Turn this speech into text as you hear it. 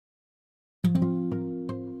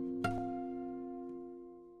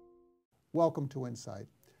Welcome to Insight.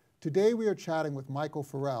 Today we are chatting with Michael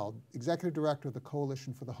Ferrell, Executive Director of the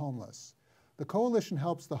Coalition for the Homeless. The Coalition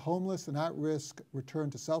helps the homeless and at-risk return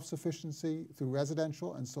to self-sufficiency through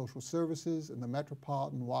residential and social services in the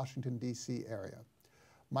metropolitan Washington, D.C. area.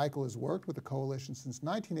 Michael has worked with the Coalition since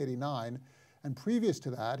 1989, and previous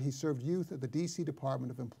to that, he served youth at the D.C. Department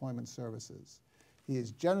of Employment Services. He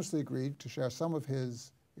has generously agreed to share some of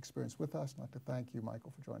his experience with us. I'd like to thank you,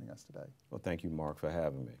 Michael, for joining us today. Well, thank you, Mark, for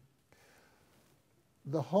having me.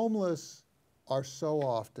 The homeless are so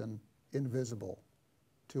often invisible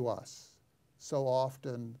to us. So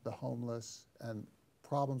often the homeless and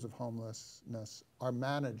problems of homelessness are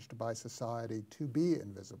managed by society to be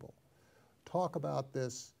invisible. Talk about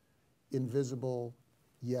this invisible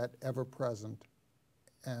yet ever-present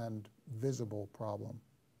and visible problem.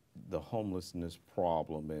 The homelessness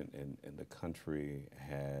problem in the country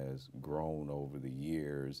has grown over the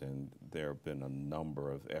years, and there have been a number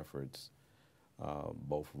of efforts,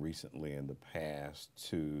 both recently and in the past,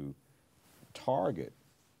 to target,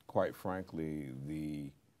 quite frankly,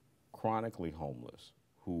 the chronically homeless,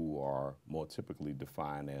 who are more typically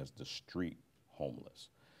defined as the street homeless.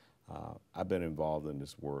 I've been involved in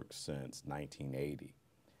this work since 1980,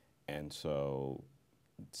 and so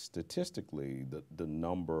statistically, the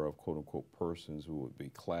number of quote-unquote persons who would be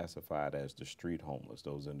classified as the street homeless,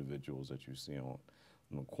 those individuals that you see on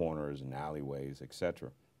the corners and alleyways, et cetera,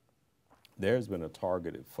 there's been a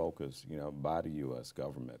targeted focus, by the U.S.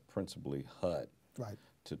 government, principally HUD, right,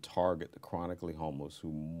 to target the chronically homeless,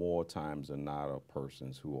 who more times than not are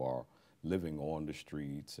persons who are living on the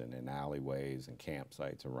streets and in alleyways and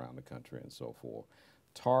campsites around the country and so forth.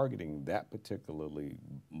 Targeting that particularly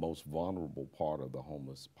most vulnerable part of the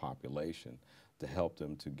homeless population to help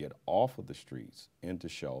them to get off of the streets, into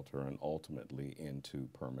shelter, and ultimately into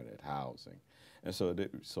permanent housing. And so,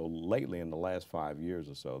 so lately, in the last 5 years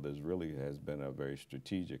or so, there really has been a very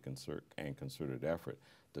strategic and concerted effort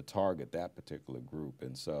to target that particular group.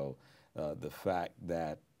 And so the fact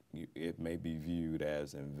that it may be viewed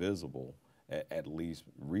as invisible, at least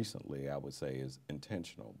recently, I would say, is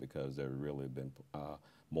intentional, because there's really been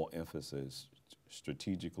more emphasis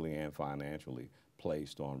strategically and financially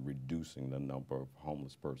placed on reducing the number of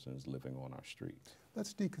homeless persons living on our streets.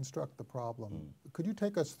 Let's deconstruct the problem. Could you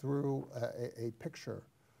take us through a picture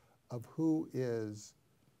of who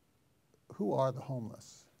are the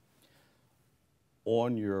homeless?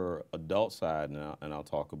 On your adult side now, and I'll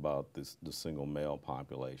talk about the single male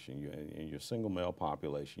population. In your single male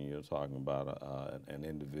population, you're talking about an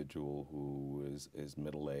individual who is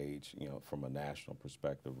middle-aged, from a national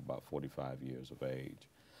perspective, about 45 years of age.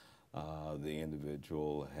 The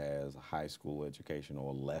individual has a high school education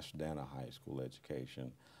or less than a high school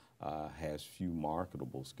education, has few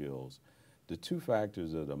marketable skills. The two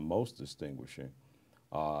factors that are most distinguishing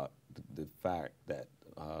are the fact that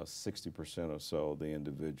 60% or so of the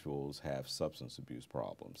individuals have substance abuse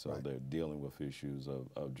problems. So right, they're dealing with issues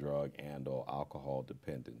of drug and or alcohol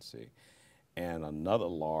dependency. And another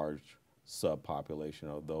large subpopulation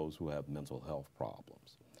are those who have mental health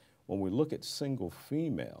problems. When we look at single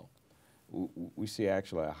female, we see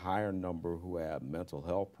actually a higher number who have mental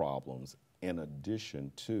health problems in addition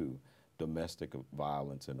to domestic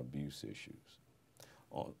violence and abuse issues.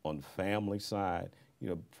 On the family side,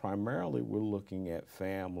 primarily we're looking at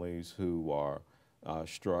families who are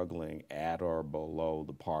struggling at or below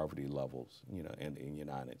the poverty levels, in the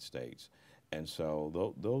United States. And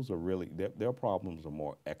so those are really, their problems are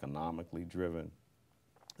more economically driven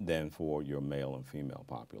than for your male and female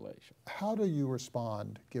population. How do you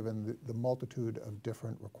respond, given the multitude of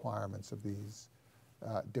different requirements of these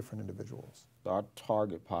different individuals? Our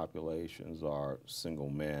target populations are single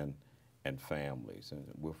men and families. And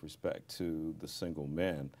with respect to the single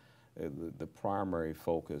men, the primary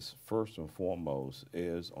focus, first and foremost,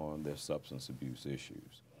 is on their substance abuse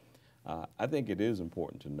issues. I think it is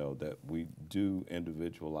important to know that we do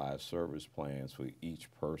individualize service plans for each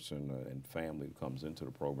person and family who comes into the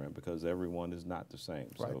program, because everyone is not the same.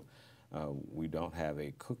 Right. So we don't have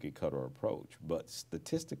a cookie-cutter approach. But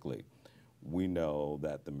statistically, we know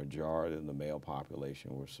that the majority of the male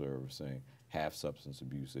population we're servicing have substance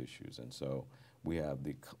abuse issues. And so we have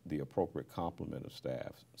the appropriate complement of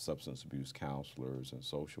staff, substance abuse counselors and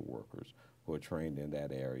social workers, who are trained in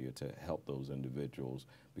that area to help those individuals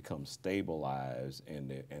become stabilized in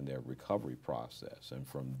their recovery process. And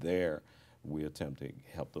from there, we attempt to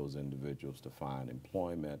help those individuals to find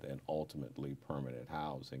employment and ultimately permanent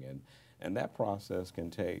housing. And that process can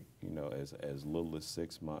take, as little as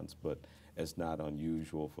 6 months, but it's not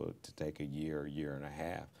unusual to take a year and a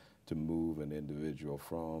half to move an individual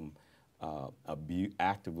from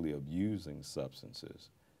actively abusing substances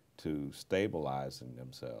to stabilizing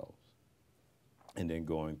themselves and then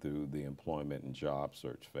going through the employment and job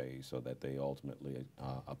search phase so that they ultimately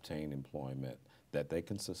obtain employment that they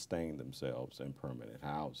can sustain themselves in permanent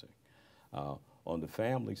housing. On the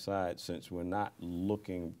family side, since we're not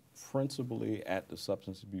looking principally at the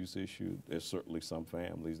substance abuse issue, there's certainly some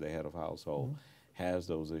families, the head of household has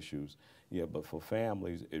those issues. Yeah, but for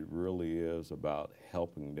families, it really is about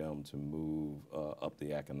helping them to move up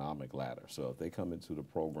the economic ladder. So if they come into the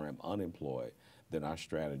program unemployed, then our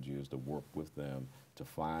strategy is to work with them to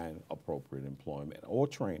find appropriate employment or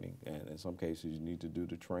training. And in some cases, you need to do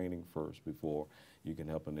the training first before you can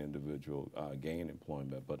help an individual gain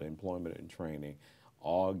employment. But employment and training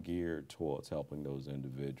are geared towards helping those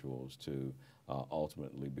individuals to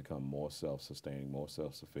ultimately become more self-sustaining, more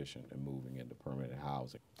self-sufficient, and moving into permanent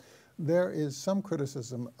housing. There is some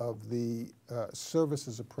criticism of the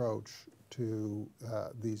services approach to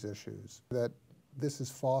these issues, that this is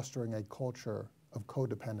fostering a culture of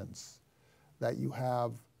codependence, that you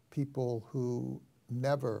have people who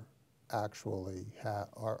never actually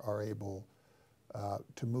are able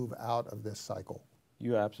to move out of this cycle.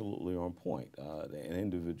 You're absolutely on point. An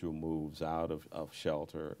individual moves out of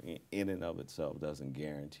shelter in and of itself doesn't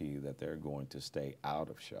guarantee that they're going to stay out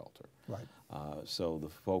of shelter. Right. So the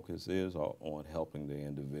focus is on helping the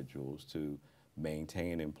individuals to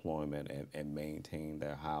maintain employment and maintain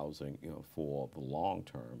their housing, for the long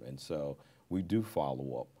term. And so we do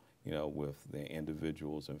follow up, with the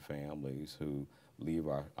individuals and families who leave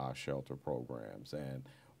our shelter programs. And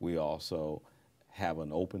we also have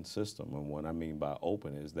an open system. And what I mean by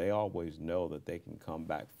open is they always know that they can come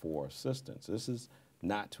back for assistance. This is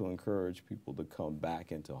not to encourage people to come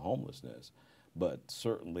back into homelessness, but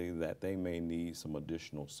certainly that they may need some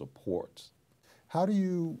additional supports. How do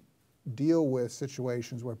you deal with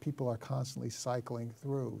situations where people are constantly cycling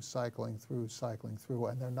through,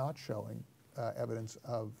 and they're not showing evidence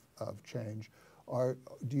of change? Or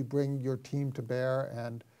do you bring your team to bear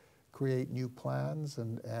and create new plans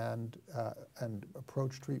and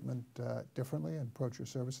approach treatment differently and approach your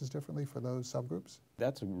services differently for those subgroups?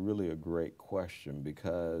 That's really a great question,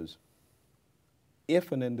 because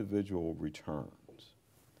if an individual returns,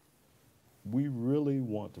 we really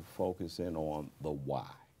want to focus in on the why.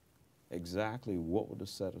 Exactly what were the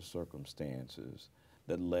set of circumstances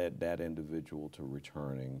that led that individual to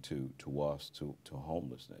returning to us, to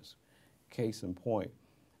homelessness. Case in point,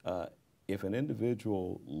 if an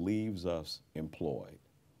individual leaves us employed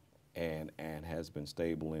and has been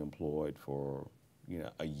stably employed for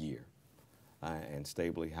a year and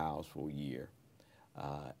stably housed for a year,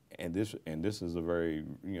 and this is a very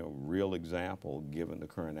real example given the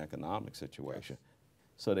current economic situation.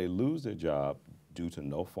 Yes. So they lose their job due to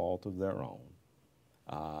no fault of their own.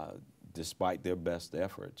 Despite their best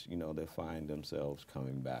efforts, they find themselves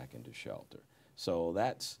coming back into shelter. So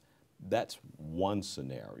that's one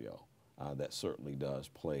scenario that certainly does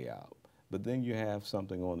play out. But then you have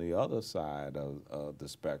something on the other side of the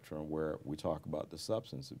spectrum where we talk about the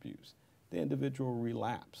substance abuse. The individual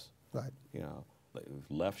relapse. Right. They've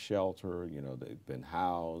left shelter, they've been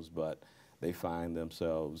housed, but they find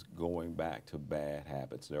themselves going back to bad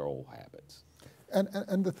habits, their old habits.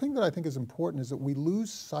 And the thing that I think is important is that we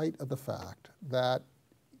lose sight of the fact that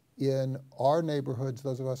in our neighborhoods,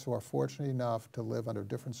 those of us who are fortunate enough to live under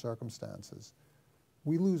different circumstances,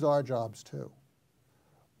 we lose our jobs too.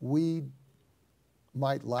 We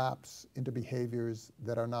might lapse into behaviors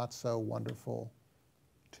that are not so wonderful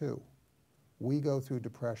too. We go through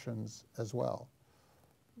depressions as well.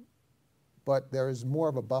 But there is more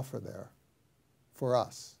of a buffer there for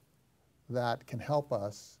us that can help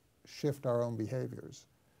us shift our own behaviors.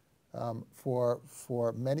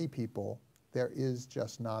 For many people, there is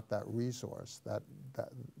just not that resource, that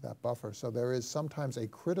buffer. So there is sometimes a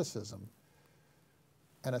criticism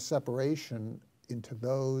and a separation into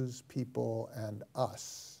those people and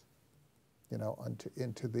us,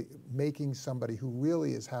 into the making somebody who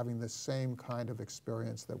really is having the same kind of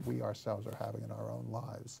experience that we ourselves are having in our own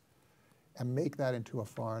lives, and make that into a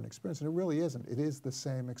foreign experience. And it really isn't. It is the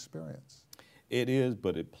same experience. It is,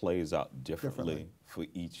 but it plays out differently for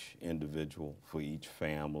each individual, for each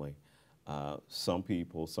family. Some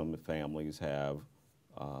families have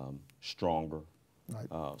stronger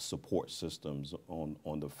support systems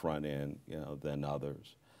on the front end, than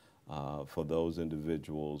others. For those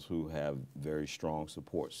individuals who have very strong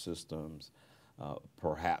support systems,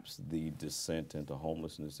 perhaps the descent into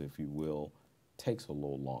homelessness, if you will, takes a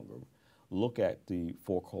little longer. Look at the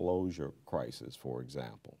foreclosure crisis, for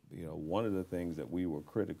example. One of the things that we were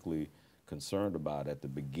critically concerned about at the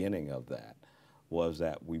beginning of that was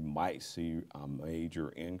that we might see a major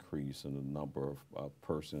increase in the number of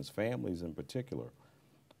persons, families in particular,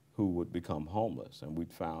 who would become homeless. And we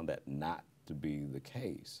found that not to be the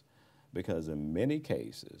case, because in many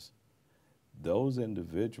cases, those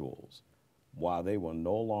individuals, while they were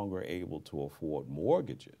no longer able to afford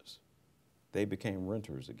mortgages, they became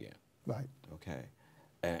renters again. Right. Okay.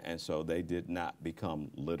 And so they did not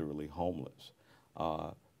become literally homeless.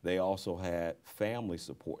 They also had family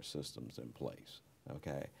support systems in place.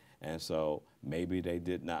 Okay. And so maybe they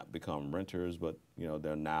did not become renters, but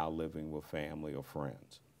they're now living with family or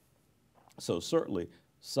friends. So certainly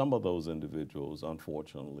some of those individuals,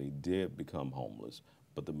 unfortunately, did become homeless,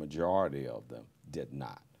 but the majority of them did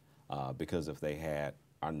not, because if they had,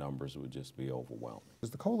 our numbers would just be overwhelming.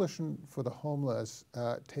 Does the Coalition for the Homeless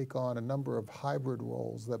take on a number of hybrid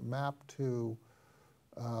roles that map to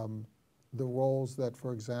the roles that,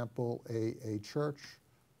 for example, a church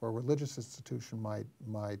or a religious institution might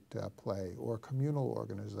play, or a communal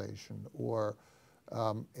organization, or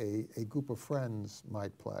a group of friends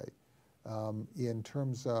might play, in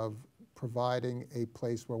terms of providing a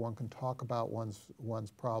place where one can talk about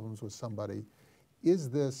one's problems with somebody?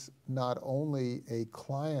 Is this not only a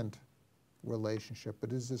client relationship,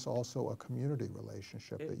 but is this also a community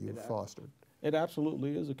relationship that you've fostered? It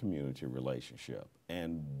absolutely is a community relationship.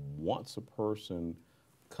 And once a person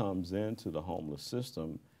comes into the homeless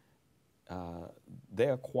system, they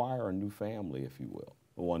acquire a new family, if you will,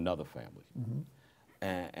 or another family. Mm-hmm.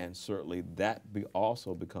 And certainly that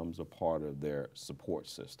also becomes a part of their support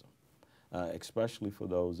system, especially for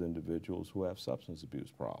those individuals who have substance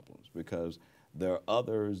abuse problems, because there are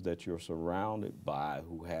others that you're surrounded by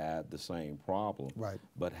who have the same problem, right,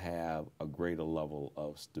 but have a greater level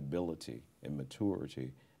of stability and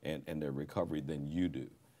maturity in their recovery than you do.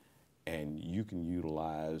 And you can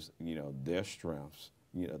utilize, their strengths,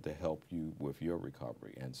 to help you with your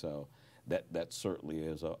recovery. And so that certainly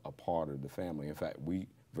is a part of the family. In fact, we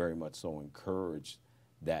very much so encourage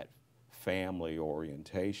that family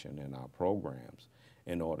orientation in our programs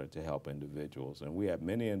in order to help individuals. And we have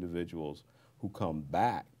many individuals who come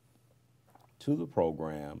back to the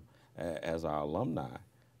program as our alumni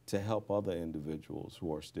to help other individuals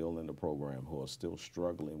who are still in the program, who are still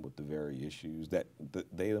struggling with the very issues that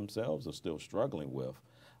they themselves are still struggling with.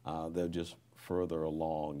 They're just further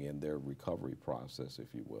along in their recovery process,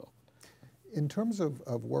 if you will. In terms of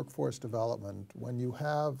workforce development, when you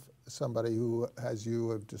have somebody who, as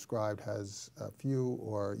you have described, has a few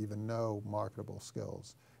or even no marketable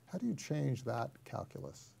skills, how do you change that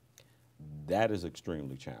calculus? That is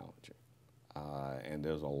extremely challenging. And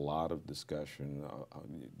there's a lot of discussion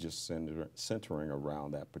just centering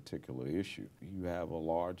around that particular issue. You have a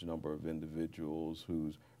large number of individuals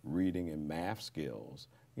whose reading and math skills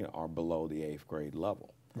are below the 8th grade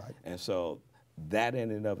level. Right. And so that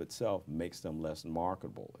in and of itself makes them less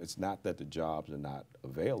marketable. It's not that the jobs are not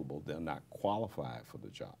available, they're not qualified for the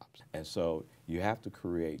jobs. And so you have to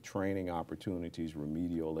create training opportunities,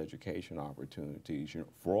 remedial education opportunities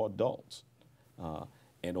for adults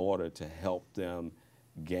in order to help them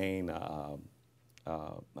gain a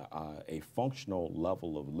functional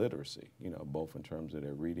level of literacy, both in terms of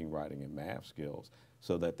their reading, writing, and math skills,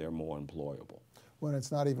 so that they're more employable. When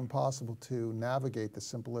it's not even possible to navigate the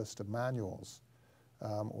simplest of manuals,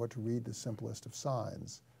 or to read the simplest of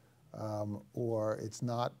signs, or it's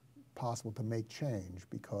not possible to make change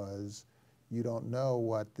because you don't know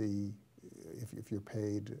what if you're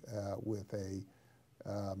paid with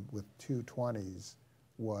 2 20s,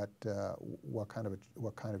 what kind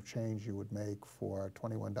of change you would make for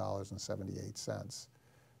 $21.78.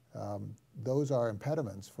 Those are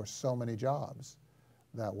impediments for so many jobs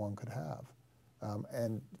that one could have.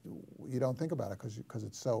 And you don't think about it because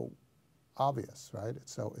it's so obvious, right?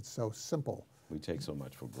 It's so simple. We take so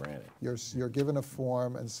much for granted. You're given a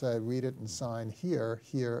form and say, read it and sign here,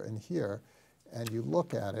 here, and here, and you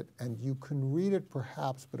look at it, and you can read it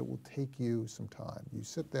perhaps, but it will take you some time. You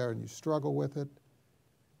sit there and you struggle with it,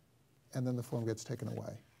 and then the form gets taken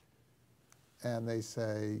away. And they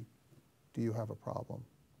say, do you have a problem?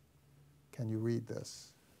 Can you read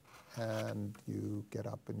this? And you get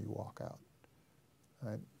up and you walk out.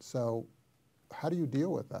 Right? So how do you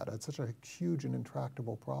deal with that? It's such a huge and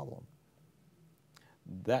intractable problem.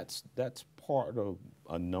 That's part of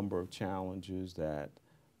a number of challenges that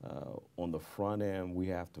on the front end we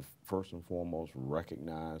have to first and foremost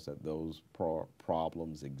recognize that those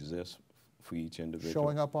problems exist for each individual.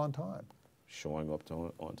 Showing up on time. Showing up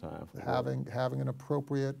on time. Having an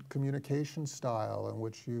appropriate communication style in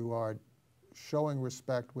which you are showing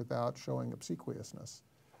respect without showing obsequiousness.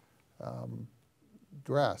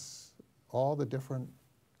 Dress, all the different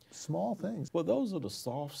small things. Well, those are the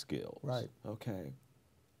soft skills. Right. Okay.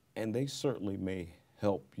 And they certainly may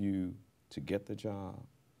help you to get the job,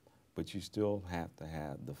 but you still have to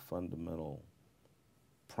have the fundamental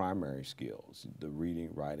primary skills, the reading,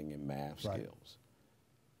 writing, and math Right. skills,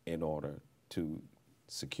 in order to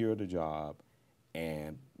secure the job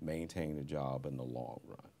and maintain the job in the long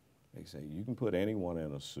run. They say you can put anyone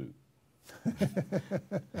in a suit,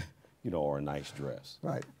 or a nice dress.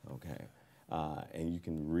 Right. Okay. And you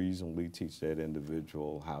can reasonably teach that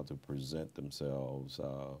individual how to present themselves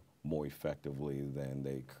more effectively than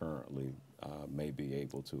they currently may be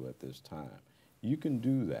able to at this time. You can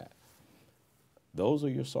do that. Those are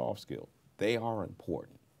your soft skills. They are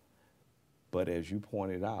important. But as you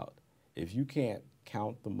pointed out, if you can't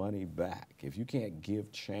count the money back, if you can't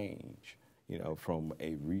give change, from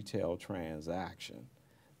a retail transaction,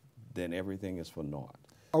 then everything is for naught.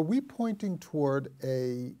 Are we pointing toward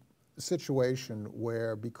a situation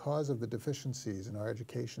where, because of the deficiencies in our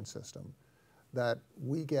education system, that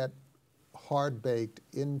we get hard-baked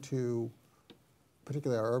into,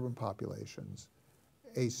 particularly our urban populations,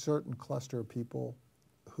 a certain cluster of people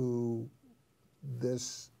who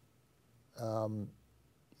this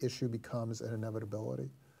issue becomes an inevitability?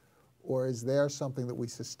 Or is there something that we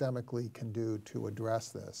systemically can do to address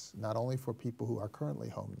this, not only for people who are currently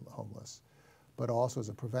homeless, but also as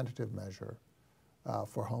a preventative measure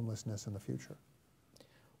for homelessness in the future?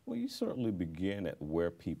 Well, you certainly begin at where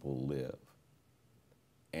people live.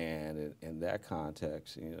 And in that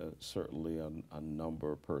context, certainly a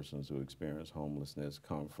number of persons who experience homelessness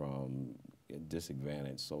come from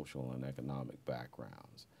disadvantaged social and economic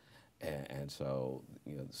backgrounds. And so,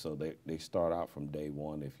 so they start out from day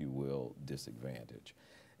one, if you will, disadvantaged.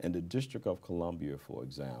 In the District of Columbia, for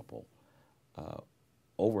example,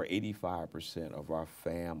 over 85% of our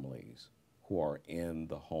families who are in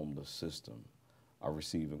the homeless system are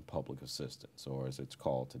receiving public assistance, or as it's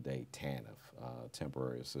called today, TANF,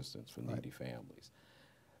 Temporary Assistance for Needy Families.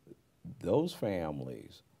 Those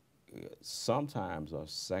families sometimes are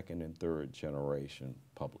second and third generation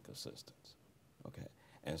public assistance, okay?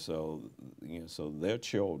 And so, so their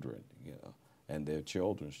children, and their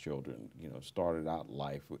children's children, started out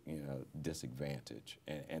life with, disadvantage,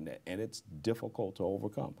 and it's difficult to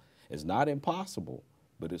overcome. It's not impossible,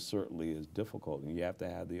 but it certainly is difficult, and you have to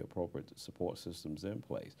have the appropriate support systems in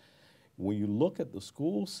place. When you look at the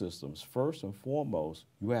school systems, first and foremost,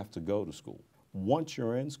 you have to go to school. Once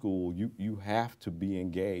you're in school, you have to be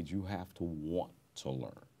engaged. You have to want to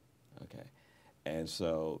learn, okay? And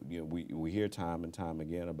so, we hear time and time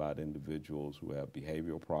again about individuals who have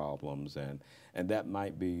behavioral problems, and that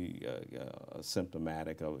might be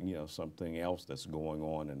symptomatic of, something else that's going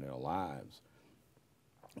on in their lives.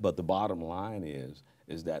 But the bottom line is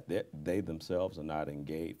that they themselves are not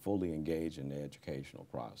fully engaged in the educational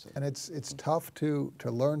process. And it's tough to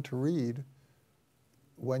learn to read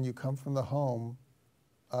when you come from the home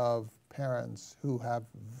of parents who have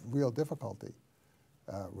real difficulty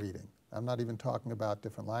reading. I'm not even talking about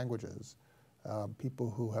different languages. People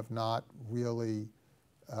who have not really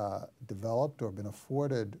developed or been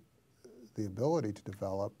afforded the ability to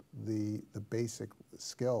develop the basic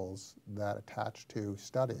skills that attach to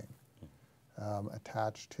studying,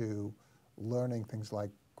 attach to learning things like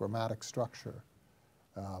grammatic structure,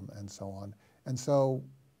 and so on. And so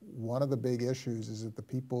one of the big issues is that the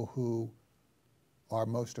people who are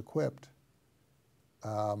most equipped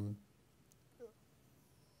to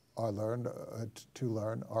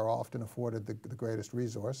learn are often afforded the greatest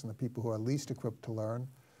resource, and the people who are least equipped to learn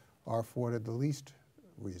are afforded the least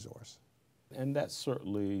resource. And that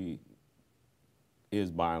certainly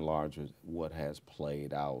is, by and large, what has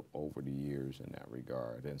played out over the years in that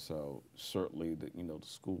regard. And so certainly the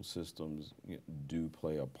school systems do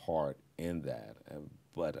play a part in that.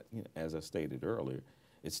 But as I stated earlier,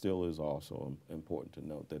 it still is also important to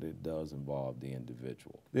note that it does involve the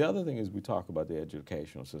individual. The other thing is, we talk about the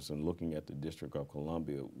educational system, looking at the District of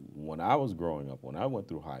Columbia. When I was growing up, when I went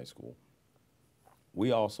through high school,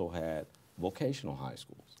 we also had vocational high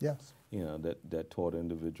schools. Yes. That taught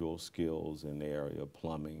individual skills in the area of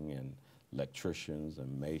plumbing and electricians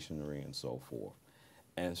and masonry and so forth.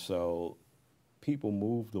 And so people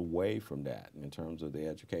moved away from that in terms of the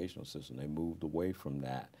educational system. They moved away from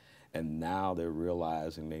that. And now they're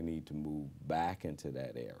realizing they need to move back into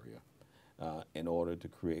that area in order to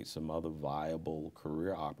create some other viable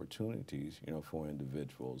career opportunities, for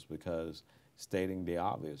individuals. Because stating the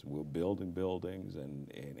obvious, we're building buildings, and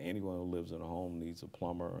anyone who lives in a home needs a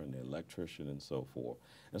plumber and an electrician and so forth.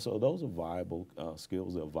 And so those are viable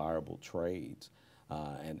skills, they're viable trades.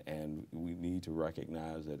 And we need to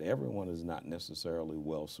recognize that everyone is not necessarily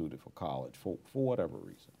well suited for college for whatever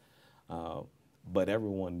reason. but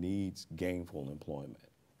everyone needs gainful employment.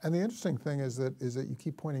 And the interesting thing is that you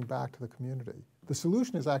keep pointing back to the community. The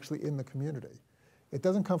solution is actually in the community. It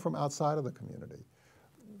doesn't come from outside of the community.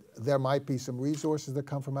 There might be some resources that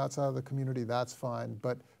come from outside of the community, that's fine,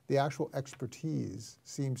 but the actual expertise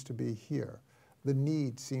seems to be here. The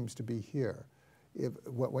need seems to be here.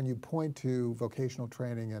 When you point to vocational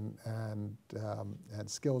training and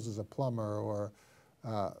skills as a plumber or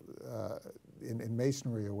in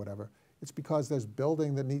masonry or whatever, it's because there's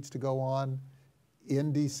building that needs to go on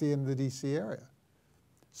in DC and the DC area.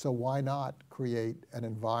 So why not create an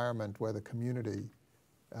environment where the community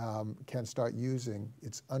can start using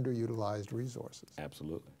its underutilized resources?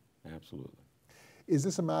 Absolutely, absolutely. Is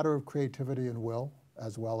this a matter of creativity and will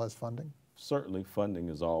as well as funding? Certainly funding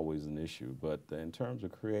is always an issue, but in terms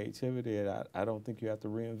of creativity, I don't think you have to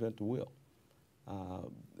reinvent the wheel.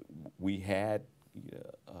 We had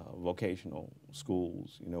vocational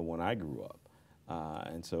schools, when I grew up.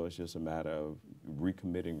 And so it's just a matter of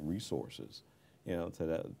recommitting resources,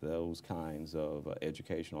 to those kinds of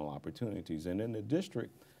educational opportunities. And in the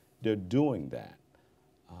district, they're doing that.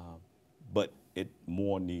 But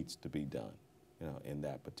more needs to be done, in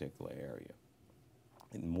that particular area.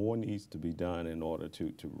 And more needs to be done in order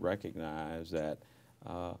to recognize that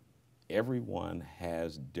everyone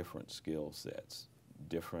has different skill sets,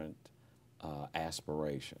 different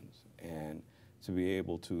aspirations, and to be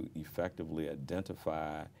able to effectively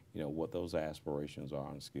identify, what those aspirations are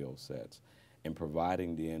and skill sets, and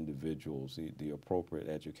providing the individuals the appropriate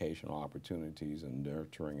educational opportunities and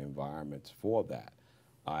nurturing environments for that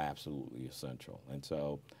are absolutely essential. And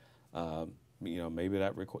so, maybe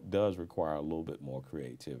that does require a little bit more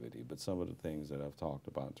creativity, but some of the things that I've talked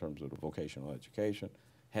about in terms of the vocational education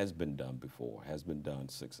has been done before, has been done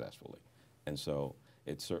successfully. And so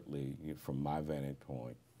it certainly, from my vantage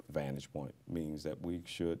point, means that we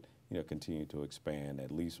should, continue to expand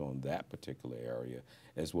at least on that particular area,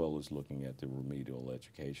 as well as looking at the remedial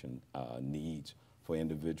education needs for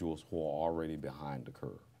individuals who are already behind the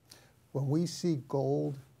curve. When we see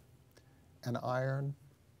gold and iron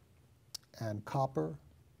and copper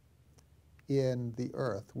in the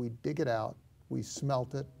earth, we dig it out, we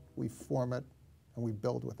smelt it, we form it, and we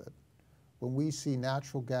build with it. When we see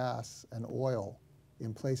natural gas and oil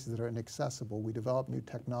in places that are inaccessible, we develop new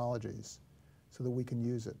technologies so that we can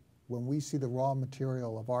use it. When we see the raw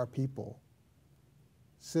material of our people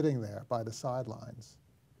sitting there by the sidelines,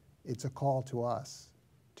 it's a call to us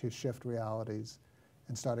to shift realities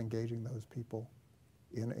and start engaging those people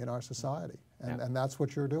in our society. And that's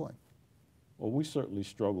what you're doing. Well, we certainly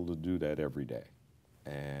struggle to do that every day,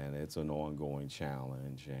 and it's an ongoing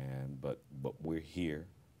challenge, but we're here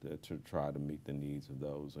to try to meet the needs of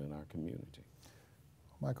those in our community.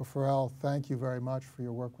 Michael Ferrell, thank you very much for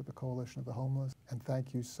your work with the Coalition of the Homeless, and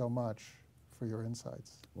thank you so much for your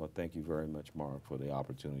insights. Well, thank you very much, Mark, for the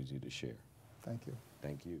opportunity to share. Thank you.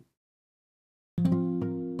 Thank you.